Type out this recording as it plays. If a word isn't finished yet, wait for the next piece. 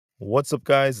What's up,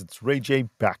 guys? It's Rey-Jay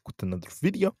back with another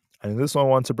video. And in this one, I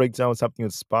want to break down what's happening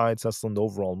with SPY, Tesla, and the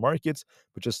overall markets.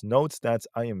 But just note that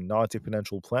I am not a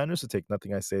financial planner, so take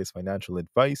nothing I say as financial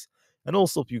advice. And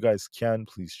also, if you guys can,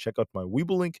 please check out my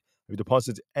Webull link. If you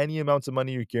deposit any amount of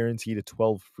money, you're guaranteed a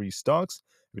 12 free stocks.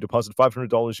 If you deposit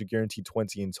 $500, you're guaranteed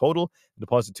 20 in total. And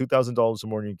deposit $2,000 or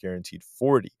more, you're guaranteed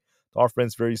 40. The offer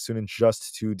ends very soon in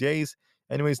just 2 days.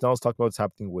 Anyways, now let's talk about what's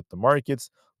happening with the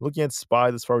markets. Looking at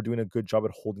SPY, this far we're doing a good job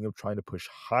at holding up, trying to push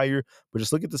higher. But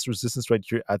just look at this resistance right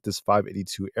here at this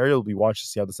 582 area. We'll be watching to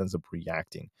see how this ends up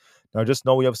reacting. Now, just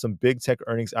know we have some big tech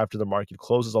earnings after the market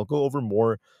closes. I'll go over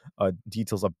more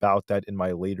details about that in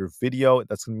my later video.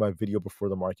 That's going to be my video before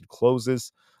the market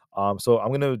closes. So I'm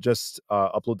going to just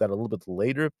upload that a little bit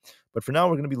later. But for now,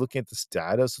 we're going to be looking at this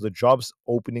data. So the jobs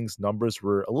openings numbers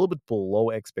were a little bit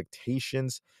below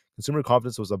expectations. Consumer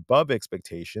confidence was above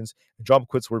expectations, and job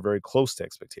quits were very close to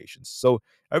expectations. So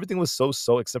everything was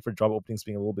so except for job openings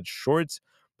being a little bit short.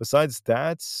 Besides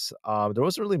that, there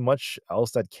wasn't really much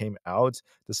else that came out.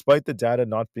 Despite the data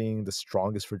not being the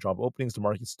strongest for job openings, the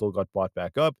market still got bought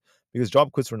back up because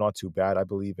job quits were not too bad, I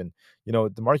believe. And,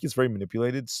 the market's very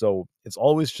manipulated. So it's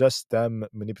always just them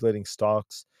manipulating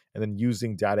stocks and then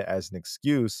using data as an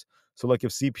excuse. So, like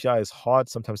if CPI is hot,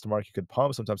 sometimes the market could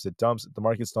pump, sometimes it dumps. The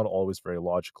market's not always very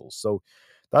logical. So,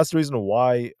 that's the reason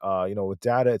why, with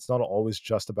data, it's not always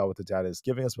just about what the data is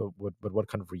giving us, but what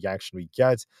kind of reaction we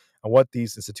get and what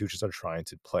these institutions are trying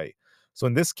to play. So,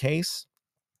 in this case,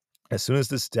 as soon as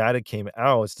this data came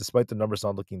out, despite the numbers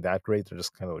not looking that great, they're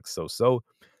just kind of like so.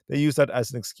 They use that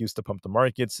as an excuse to pump the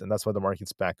markets, and that's why the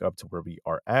market's back up to where we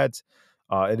are at.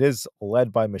 It is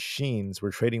led by machines.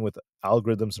 We're trading with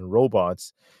algorithms and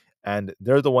robots, and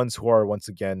they're the ones who are once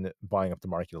again buying up the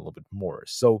market a little bit more.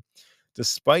 So,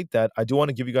 despite that, I do want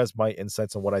to give you guys my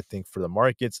insights on what I think for the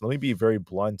markets. Let me be very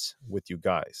blunt with you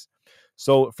guys.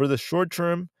 So, for the short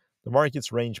term, the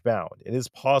market's range bound. It is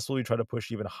possible we try to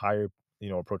push even higher,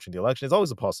 approaching the election. It's always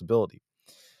a possibility.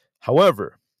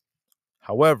 However,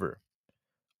 however,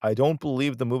 I don't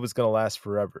believe the move is going to last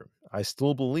forever. I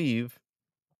still believe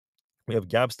we have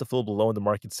gaps to fill below and the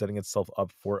market setting itself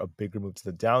up for a bigger move to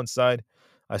the downside.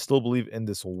 I still believe in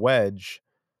this wedge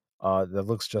that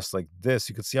looks just like this.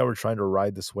 You can see how we're trying to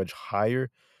ride this wedge higher.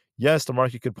 Yes, the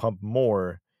market could pump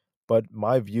more, but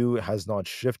my view has not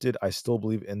shifted. I still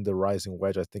believe in the rising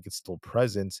wedge. I think it's still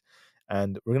present,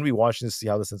 and we're going to be watching to see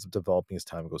how this ends up developing as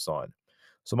time goes on.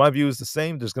 So my view is the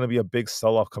same. There's going to be a big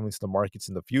sell-off coming to the markets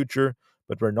in the future,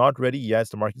 but we're not ready yet.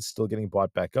 The market's still getting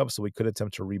bought back up, so we could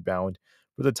attempt to rebound.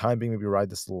 For the time being, maybe ride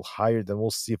this a little higher. Then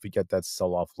we'll see if we get that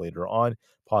sell-off later on,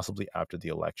 possibly after the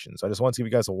election. So I just want to give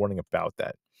you guys a warning about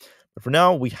that. But for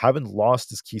now, we haven't lost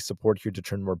this key support here to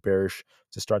turn more bearish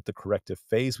to start the corrective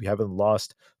phase. We haven't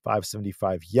lost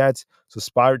 575 yet. So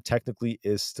SPY technically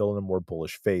is still in a more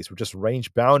bullish phase. We're just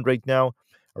range bound right now.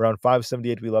 Around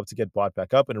 578, we love to get bought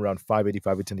back up, and around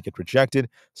 585, we tend to get rejected.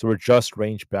 So we're just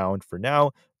range bound for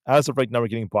now. As of right now, we're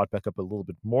getting bought back up a little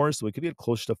bit more, so we could get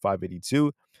closer to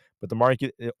 582. But the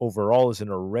market overall is in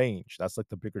a range. That's like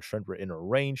the bigger trend. We're in a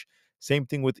range. Same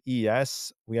thing with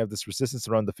ES. We have this resistance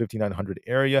around the 5900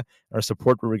 area. Our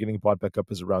support where we're getting bought back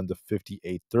up is around the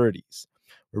 5830s.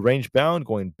 We're range bound,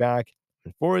 going back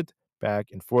and forth, back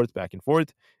and forth, back and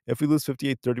forth. If we lose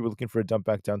 5830, we're looking for a dump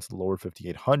back down to the lower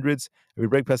 5800s. If we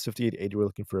break past 5880, we're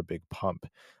looking for a big pump.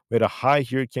 We had a high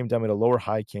here, came down at a lower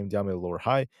high, came down at a lower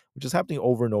high, which is happening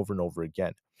over and over and over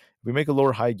again. If we make a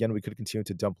lower high again, we could continue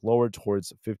to dump lower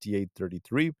towards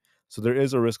 5833. So there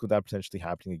is a risk of that potentially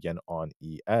happening again on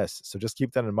ES. So just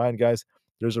keep that in mind, guys.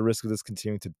 There's a risk of this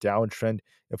continuing to downtrend.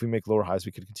 If we make lower highs,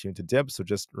 we could continue to dip. So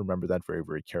just remember that very,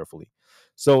 very carefully.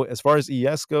 So as far as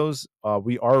ES goes,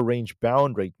 we are range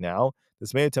bound right now.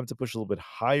 This may attempt to push a little bit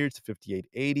higher to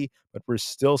 5880, but we're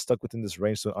still stuck within this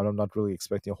range. So I'm not really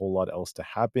expecting a whole lot else to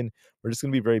happen. We're just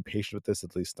going to be very patient with this,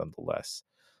 at least nonetheless.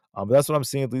 But that's what I'm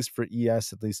seeing, at least for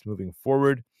ES, at least moving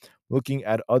forward. Looking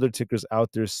at other tickers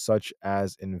out there, such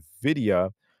as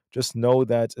Nvda, just know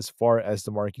that as far as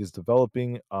the market is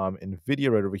developing, Nvda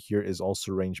right over here is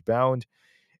also range bound.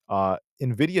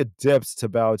 Nvda dipped to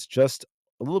about just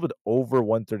a little bit over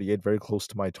 138, very close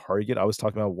to my target. I was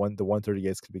talking about the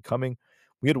 138s could be coming.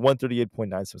 We had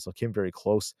 138.97, so it came very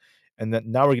close. And then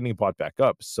now we're getting bought back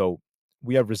up. So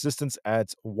we have resistance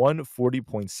at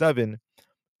 140.7.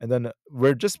 And then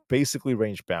we're just basically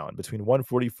range bound between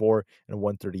 144 and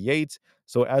 138.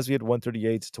 So as we hit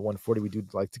 138 to 140, we do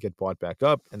like to get bought back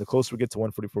up. And the closer we get to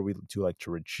 144, we do like to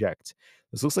reject.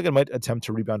 This looks like it might attempt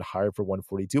to rebound higher for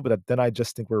 142, but then I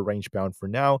just think we're range bound for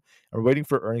now. And we're waiting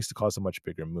for earnings to cause a much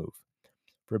bigger move.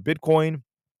 For Bitcoin,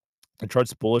 The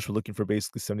chart's bullish. We're looking for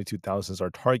basically 72,000 as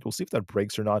our target. We'll see if that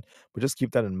breaks or not, but just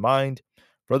keep that in mind.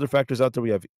 For other factors out there,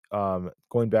 we have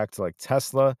going back to like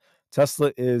Tesla.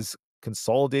 Tesla is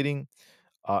consolidating.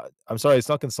 I'm sorry, it's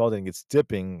not consolidating, it's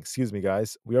dipping. Excuse me,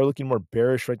 guys. We are looking more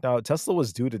bearish right now. Tesla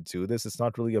was due to do this. It's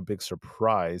not really a big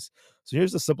surprise. So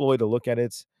here's the simple way to look at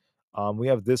it. We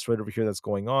have this right over here that's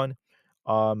going on.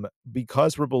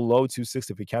 Because we're below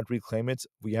 260, if we can't reclaim it,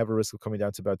 we have a risk of coming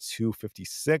down to about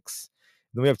 256.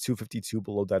 Then we have 252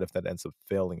 below that if that ends up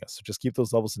failing us. So just keep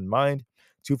those levels in mind.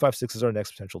 256 is our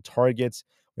next potential target.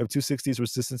 We have 260s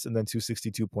resistance and then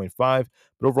 262.5. But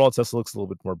overall, Tesla looks a little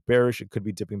bit more bearish. It could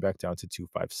be dipping back down to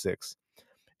 256.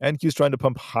 NQ's trying to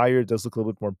pump higher. It does look a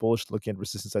little bit more bullish, looking at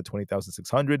resistance at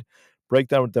 20,600.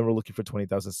 Breakdown, then we're looking for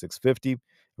 20,650. If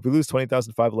we lose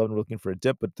 20,511, we're looking for a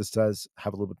dip, but this does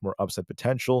have a little bit more upside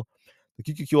potential. The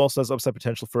QQQ also has upside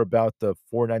potential for about the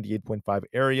 498.5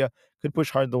 area. Could push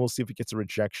hard, then we'll see if it gets a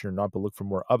rejection or not, but look for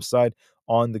more upside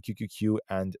on the QQQ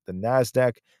and the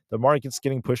NASDAQ. The market's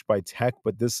getting pushed by tech,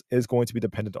 but this is going to be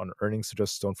dependent on earnings, so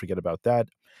just don't forget about that.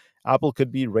 Apple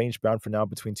could be range bound for now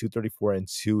between 234 and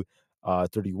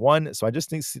 231. So I just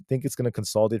think it's going to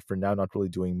consolidate for now, not really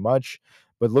doing much,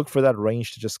 but look for that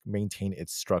range to just maintain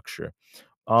its structure.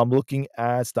 Looking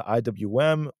at the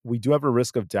IWM, we do have a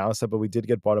risk of downside, but we did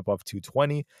get bought up off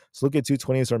 220. So look at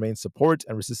 220 as our main support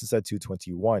and resistance at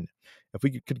 221. If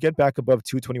we could get back above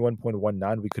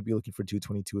 221.19, we could be looking for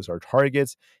 222 as our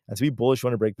targets. And to be bullish, we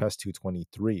want to break past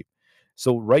 223.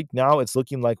 So right now, it's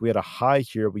looking like we had a high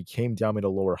here. We came down, made a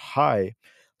lower high.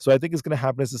 So I think it's going to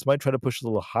happen is this might try to push a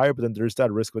little higher, but then there's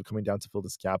that risk of it coming down to fill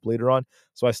this gap later on.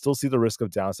 So I still see the risk of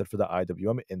downside for the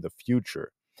IWM in the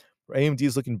future. AMD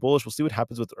is looking bullish. We'll see what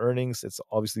happens with earnings. It's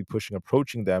obviously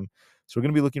approaching them. So we're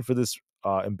going to be looking for this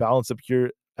imbalance up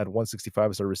here at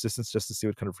 165 as our resistance just to see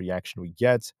what kind of reaction we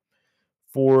get.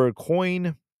 For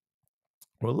coin,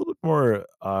 we're a little bit more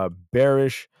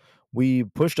bearish. We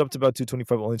pushed up to about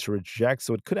 225 only to reject,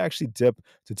 so it could actually dip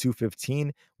to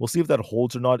 215. We'll see if that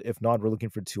holds or not. If not, we're looking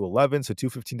for 211. So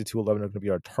 215 to 211 are going to be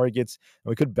our targets, and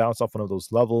we could bounce off one of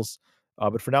those levels.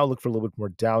 But for now, look for a little bit more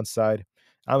downside.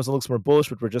 Amazon looks more bullish,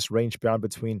 but we're just range bound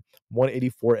between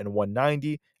 184 and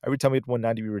 190. Every time we hit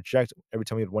 190, we reject. Every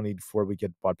time we hit 184, we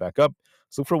get bought back up.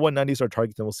 So look for 190 is our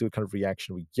target, then we'll see what kind of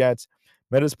reaction we get.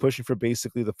 Meta's pushing for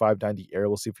basically the 590 area.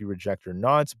 We'll see if we reject or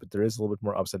not, but there is a little bit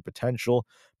more upside potential.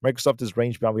 Microsoft is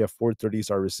range bound. We have 430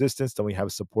 is our resistance. Then we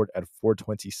have support at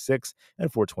 426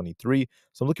 and 423.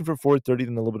 So I'm looking for 430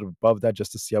 and a little bit above that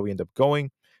just to see how we end up going.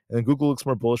 And then Google looks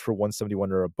more bullish for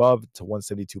 171 or above to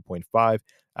 172.5.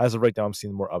 As of right now, I'm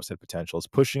seeing more upside potential. It's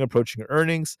approaching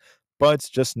earnings, but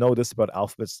just know this about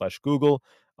Alphabet/Google.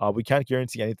 We can't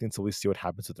guarantee anything until we see what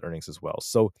happens with earnings as well.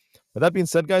 So with that being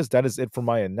said, guys, that is it for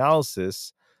my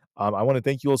analysis. I want to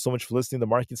thank you all so much for listening. The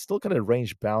market's still kind of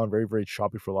range bound, very, very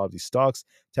choppy for a lot of these stocks.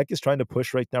 Tech is trying to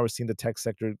push right now. We're seeing the tech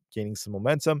sector gaining some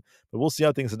momentum, but we'll see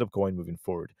how things end up going moving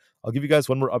forward. I'll give you guys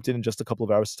one more update in just a couple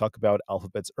of hours to talk about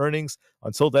Alphabet's earnings.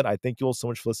 Until then, I thank you all so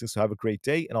much for listening. So have a great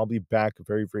day, and I'll be back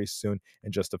very, very soon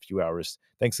in just a few hours.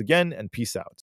 Thanks again, and peace out.